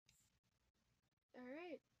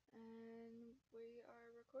And we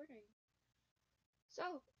are recording.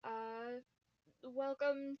 So,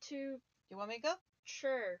 welcome to. You want me to go?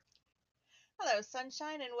 Sure. Hello,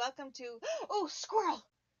 sunshine, and welcome to. Oh, squirrel!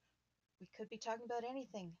 We could be talking about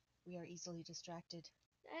anything. We are easily distracted.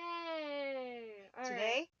 Hey!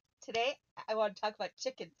 Today, today, I want to talk about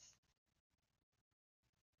chickens.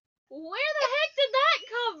 Where the heck did that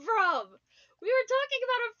come from? We were talking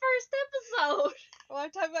about our first episode! I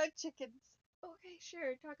want to talk about chickens. Okay,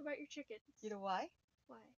 sure. Talk about your chickens. You know why?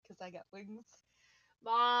 Why? Because I got wings.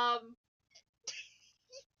 Mom!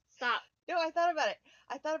 Stop. No, I thought about it.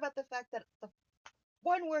 I thought about the fact that the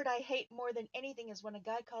one word I hate more than anything is when a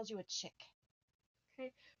guy calls you a chick.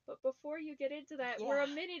 Okay, but before you get into that, Yeah. we're a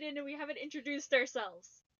minute in and we haven't introduced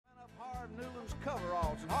ourselves. Harv Newland's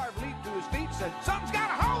coveralls, and Harv leaped to his feet, said, "Something's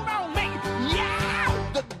got a hold on me!"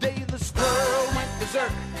 Yeah! The day the squirrel went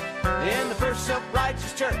berserk in the first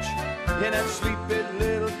self-righteous church in that sleepy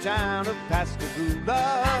little town of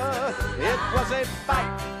Pascagoula. It was a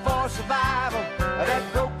fight for survival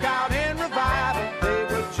that broke out in revival. They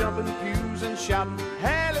were jumping pews and shouting,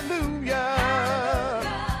 "Hallelujah!"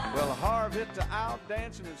 Well, Harv hit the out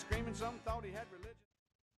dancing and screaming. Some thought he had religion.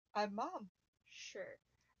 I'm Mom. Sure.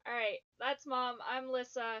 Alright, that's Mom. I'm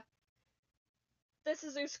Lissa. This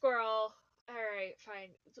is Zoo Squirrel. Alright, fine.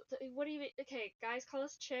 What do you mean? Okay, guys call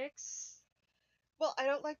us chicks. Well, I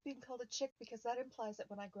don't like being called a chick because that implies that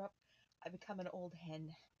when I grow up, I become an old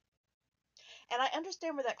hen. And I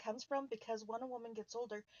understand where that comes from because when a woman gets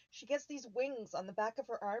older, she gets these wings on the back of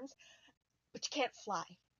her arms, but you can't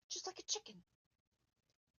fly, just like a chicken.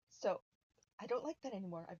 So I don't like that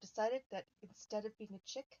anymore. I've decided that instead of being a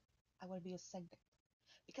chick, I want to be a cygnet.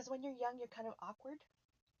 Because when you're young, you're kind of awkward.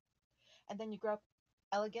 And then you grow up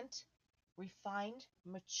elegant, refined,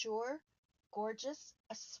 mature, gorgeous,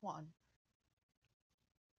 a swan.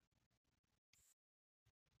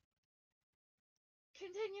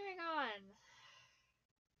 Continuing on.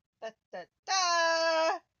 Da, da,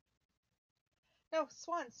 da! No,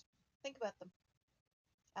 swans. Think about them.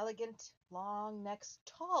 Elegant, long necks,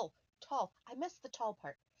 tall, tall. I missed the tall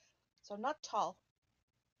part. So I'm not tall,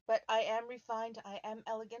 but I am refined, I am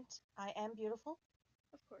elegant, I am beautiful.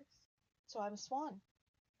 Of course. So I'm a swan.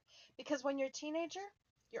 Because when you're a teenager,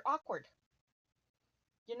 you're awkward.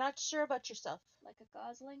 You're not sure about yourself. Like a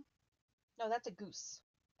gosling? No, that's a goose.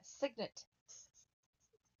 A cygnet.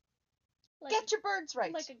 Like Get your birds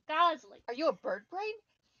right. Like a gosling. Are you a bird brain?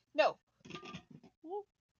 No.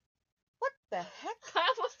 What the heck?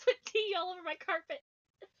 I almost put tea all over my carpet.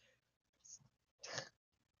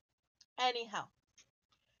 Anyhow.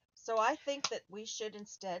 So I think that we should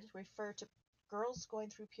instead refer to girls going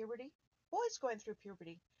through puberty, boys going through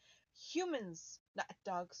puberty, humans, not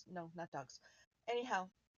dogs, no, not dogs. Anyhow,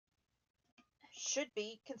 should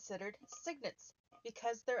be considered cygnets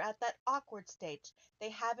because they're at that awkward stage.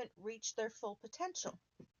 They haven't reached their full potential.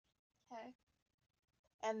 Okay.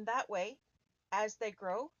 And that way, as they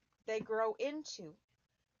grow into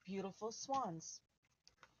beautiful swans.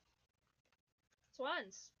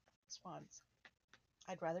 Swans. Swans.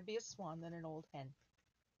 I'd rather be a swan than an old hen.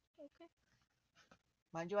 Okay.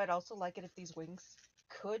 Mind you, I'd also like it if these wings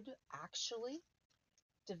could actually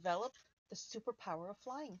develop the superpower of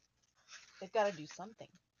flying. They've got to do something.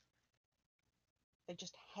 They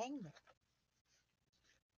just hang there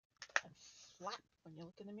and flap when you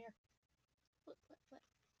look in the mirror. Flip, flip, flip.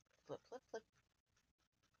 Flip, flip, flip.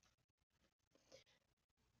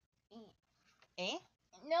 Eh?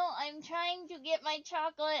 No, I'm trying to get my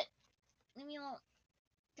chocolate. Leave me alone.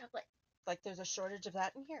 Chocolate. Like there's a shortage of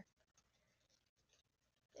that in here.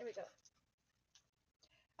 There we go.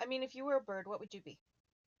 I mean, if you were a bird, what would you be?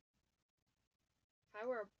 If I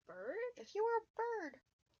were a bird? If you were a bird.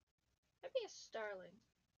 I'd be a starling.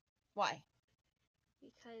 Why?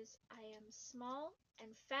 Because I am small and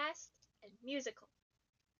fast and musical.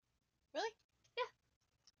 Really? Yeah.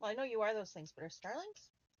 Well, I know you are those things, but are starlings?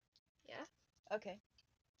 Yeah. Okay.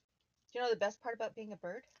 Do you know the best part about being a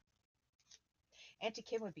bird? Auntie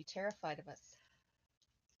Kim would be terrified of us.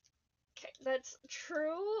 Okay, that's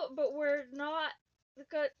true, but we're not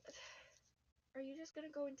good. Are you just gonna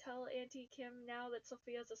go and tell Auntie Kim now that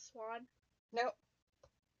Sophia's a swan? No.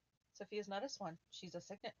 Sophia's not a swan. She's a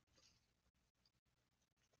cygnet.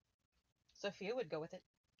 Sophia would go with it.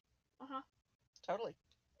 Uh-huh. Totally.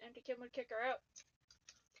 Auntie Kim would kick her out.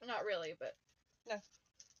 Not really, but... No.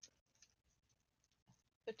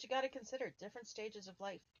 But you gotta consider different stages of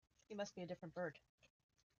life. You must be a different bird.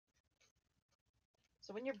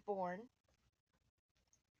 So when you're born,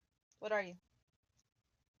 what are you?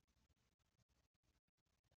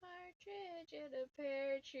 Partridge in a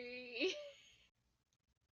pear tree.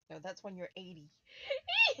 No, that's when you're 80.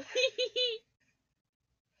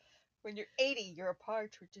 When you're 80, you're a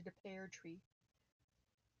partridge in a pear tree.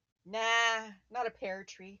 Nah, not a pear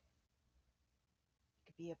tree. You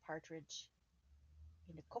could be a partridge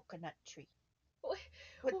in a coconut tree.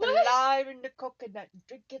 Put the What? lime in the coconut and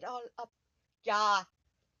drink it all up. Yeah.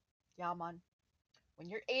 Yeah, man. When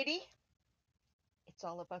you're 80, it's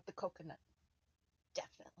all about the coconut.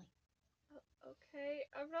 Definitely. Okay,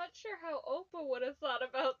 I'm not sure how Opa would have thought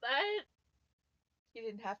about that. You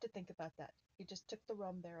didn't have to think about that. You just took the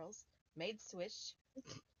rum barrels, made swish,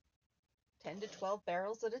 10 to 12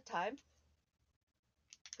 barrels at a time,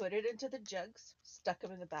 put it into the jugs, stuck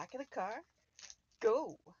them in the back of the car.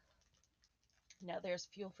 Go! Now there's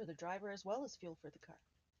fuel for the driver as well as fuel for the car.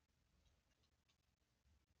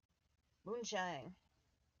 Moonshine.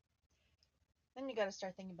 Then you got to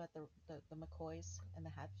start thinking about the McCoys and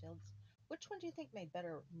the Hatfields. Which one do you think made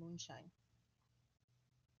better moonshine?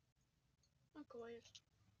 McCoy.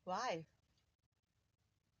 Why?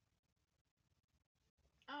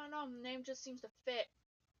 I don't know, the name just seems to fit.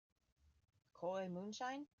 Coy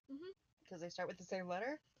Moonshine? Mhm. Because they start with the same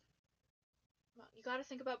letter? Well, you gotta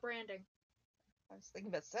think about branding. I was thinking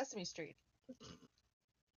about Sesame Street.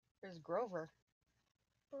 There's Grover.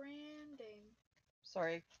 Branding.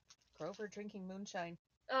 Sorry, Grover drinking moonshine.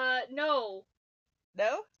 No.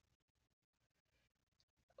 No?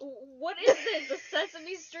 What is this? A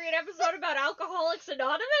Sesame Street episode about Alcoholics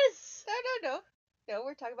Anonymous? No,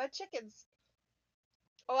 we're talking about chickens.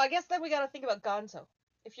 Oh, I guess then we gotta think about Gonzo.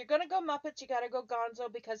 If you're gonna go Muppets, you gotta go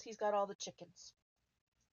Gonzo because he's got all the chickens.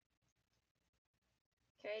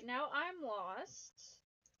 Okay, now I'm lost.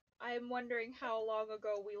 I'm wondering how long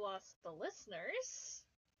ago we lost the listeners.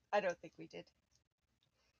 I don't think we did.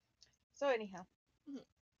 So anyhow. Mhm.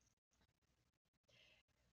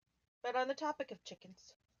 But on the topic of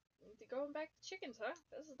chickens. Going back to chickens, huh?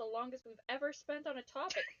 This is the longest we've ever spent on a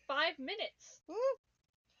topic. 5 minutes. Woo!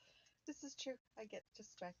 This is true. I get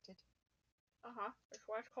distracted. That's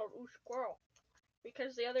why it's called Ooh Squirrel.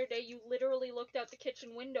 Because the other day you literally looked out the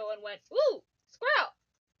kitchen window and went, Ooh! Squirrel!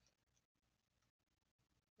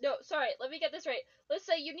 No, sorry, let me get this right. Let's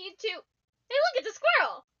say you need to. Hey, look, it's a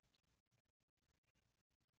squirrel!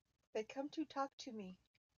 They come to talk to me.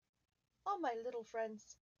 All my little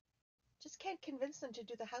friends. Just can't convince them to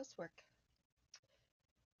do the housework.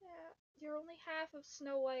 Yeah, you're only half of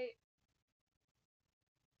Snow White.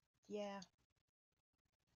 Yeah.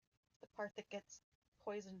 The part that gets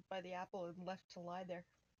poisoned by the apple and left to lie there.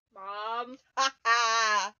 Mom. Ha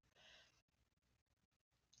ha!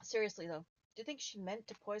 Seriously though, do you think she meant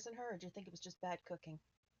to poison her or do you think it was just bad cooking?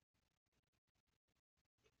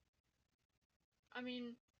 I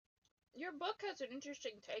mean, your book has an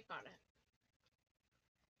interesting take on it.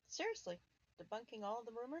 Seriously, debunking all of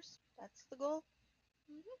the rumors? That's the goal?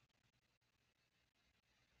 Mm-hmm.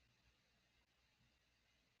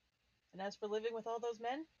 And as for living with all those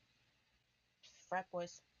men? Frat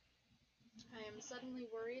boys. I am suddenly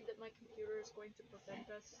worried that my computer is going to prevent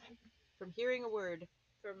us From hearing a word.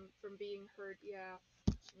 from being heard. Yeah.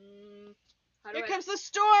 How do Here I... comes the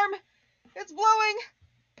storm! It's blowing!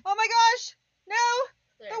 Oh my gosh! No!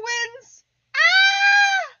 There. The winds!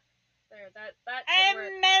 Ah! There, that should work.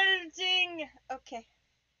 I'm melting! Okay.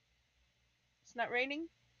 It's not raining?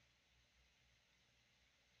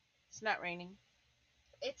 It's not raining.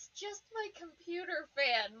 It's just my computer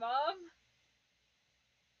fan, Mom.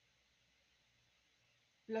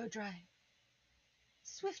 Blow dry.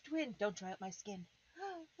 Swift wind. Don't dry up my skin.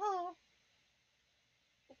 Oh.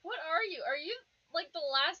 What are you? Are you like the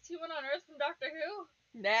last human on Earth from Doctor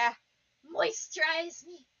Who? Nah. Moisturize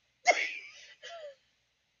me.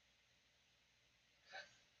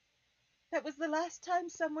 That was the last time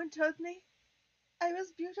someone told me I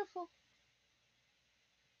was beautiful.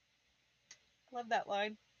 Love that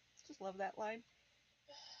line. Just love that line.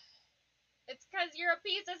 It's 'cause you're a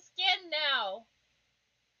piece of skin now.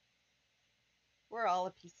 We're all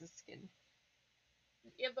a piece of skin.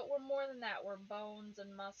 Yeah, but we're more than that. We're bones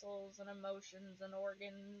and muscles and emotions and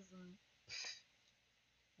organs and...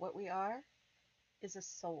 What we are is a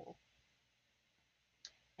soul.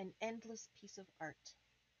 An endless piece of art.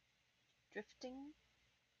 Drifting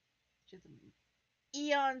through the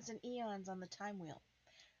eons and eons on the time wheel.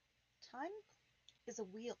 Time is a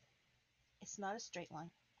wheel. It's not a straight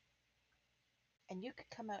line. And you could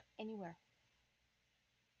come out anywhere.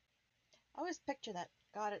 I always picture that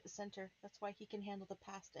God at the center. That's why he can handle the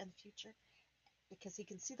past and the future. Because he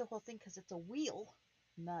can see the whole thing because it's a wheel,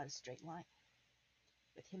 not a straight line.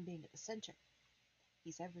 With him being at the center,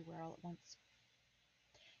 he's everywhere all at once.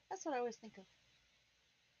 That's what I always think of.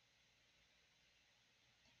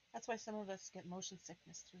 That's why some of us get motion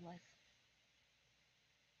sickness through life.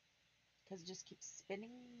 Because it just keeps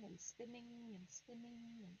spinning and spinning and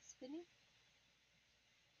spinning and spinning.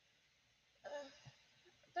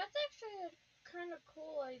 That's actually a kind of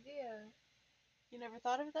cool idea. You never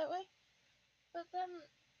thought of it that way? But then...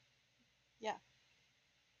 Yeah.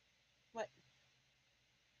 What?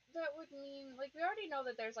 That would mean, like, we already know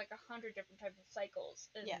that there's, like, 100 different types of cycles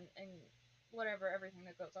in whatever, everything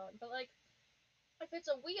that goes on. But, like, if it's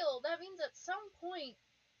a wheel, that means at some point,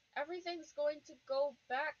 everything's going to go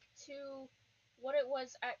back to what it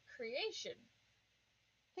was at creation.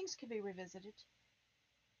 Things can be revisited.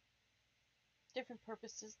 Different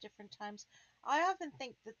purposes, different times. I often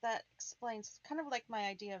think that explains, kind of like my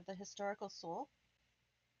idea of the historical soul.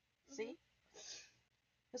 See?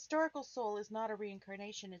 Historical soul is not a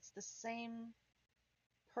reincarnation. It's the same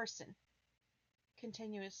person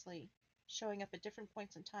continuously showing up at different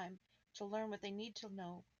points in time to learn what they need to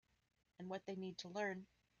know and what they need to learn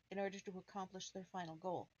in order to accomplish their final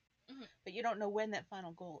goal. Mm-hmm. But you don't know when that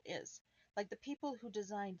final goal is. Like the people who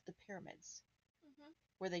designed the pyramids. Mm-hmm.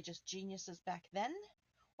 Were they just geniuses back then?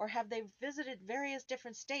 Or have they visited various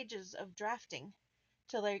different stages of drafting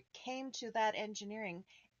till they came to that engineering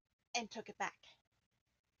and took it back?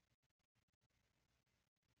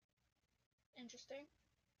 Interesting.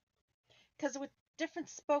 Because with different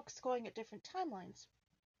spokes going at different timelines,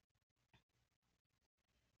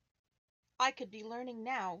 I could be learning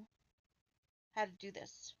now how to do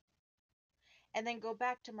this, and then go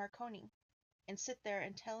back to Marconi and sit there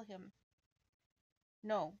and tell him,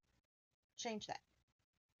 no, change that.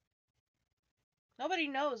 Nobody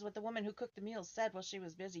knows what the woman who cooked the meals said while she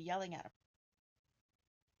was busy yelling at him.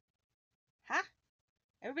 Huh?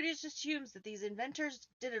 Everybody just assumes that these inventors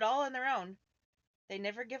did it all on their own. They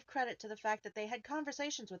never give credit to the fact that they had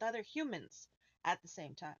conversations with other humans at the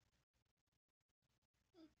same time.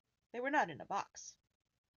 They were not in a box.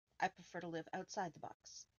 I prefer to live outside the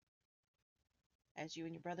box. As you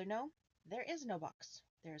and your brother know, there is no box.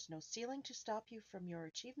 There is no ceiling to stop you from your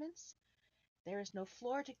achievements. There is no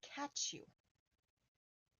floor to catch you.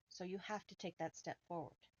 So you have to take that step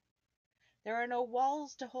forward. There are no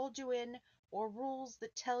walls to hold you in or rules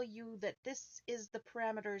that tell you that this is the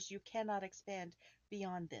parameters you cannot expand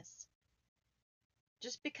beyond this.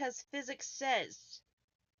 Just because physics says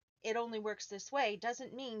it only works this way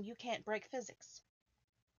doesn't mean you can't break physics.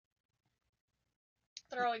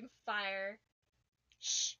 Throwing fire.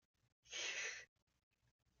 Shh.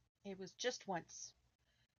 It was just once.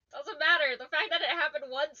 Doesn't matter. The fact that it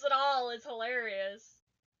happened once at all is hilarious.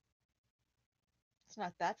 It's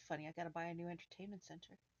not that funny. I gotta buy a new entertainment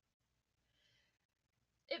center.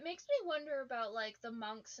 It makes me wonder about, like, the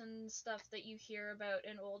monks and stuff that you hear about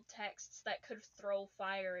in old texts that could throw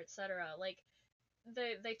fire, etc. Like,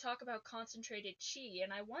 they talk about concentrated chi,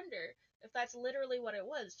 and I wonder if that's literally what it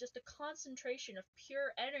was, just a concentration of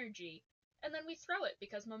pure energy, and then we throw it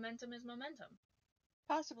because momentum is momentum.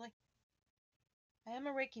 Possibly. I am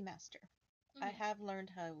a Reiki master. Mm-hmm. I have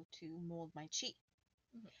learned how to mold my chi.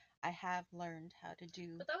 Mm-hmm. I have learned how to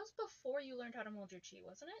do... But that was before you learned how to mold your chi,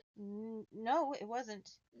 wasn't it? No, it wasn't.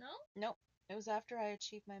 No? Nope. It was after I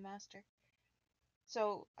achieved my master.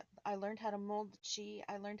 So I learned how to mold the chi.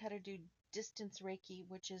 I learned how to do distance Reiki,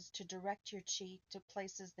 which is to direct your chi to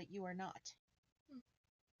places that you are not,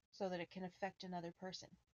 so that it can affect another person.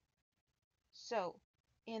 So,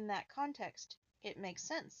 in that context, it makes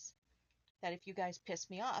sense that if you guys piss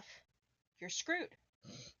me off, you're screwed.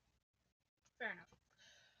 Fair enough.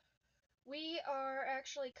 We are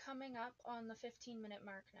actually coming up on the 15-minute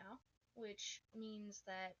mark now, which means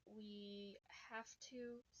that we have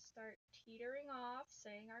to start teetering off,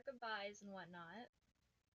 saying our goodbyes and whatnot.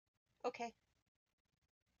 Okay.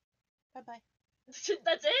 Bye-bye.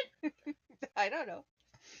 That's it? I don't know.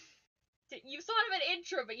 You thought of an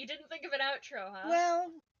intro, but you didn't think of an outro, huh?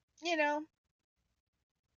 Well, you know,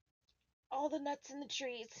 all the nuts in the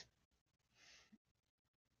trees.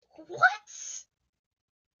 What?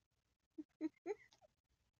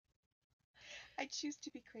 I choose to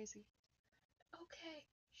be crazy. Okay,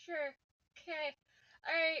 sure. Okay.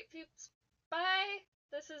 Alright, peeps. Bye.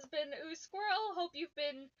 This has been Ooh Squirrel. Hope you've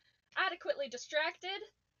been adequately distracted.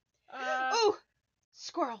 Ooh!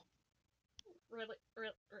 Squirrel. Really?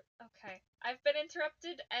 Okay. I've been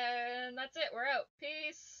interrupted, and that's it. We're out.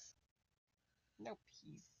 Peace. No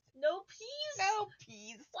peas. No peas? No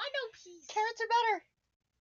peas. Why no peas? Carrots are better.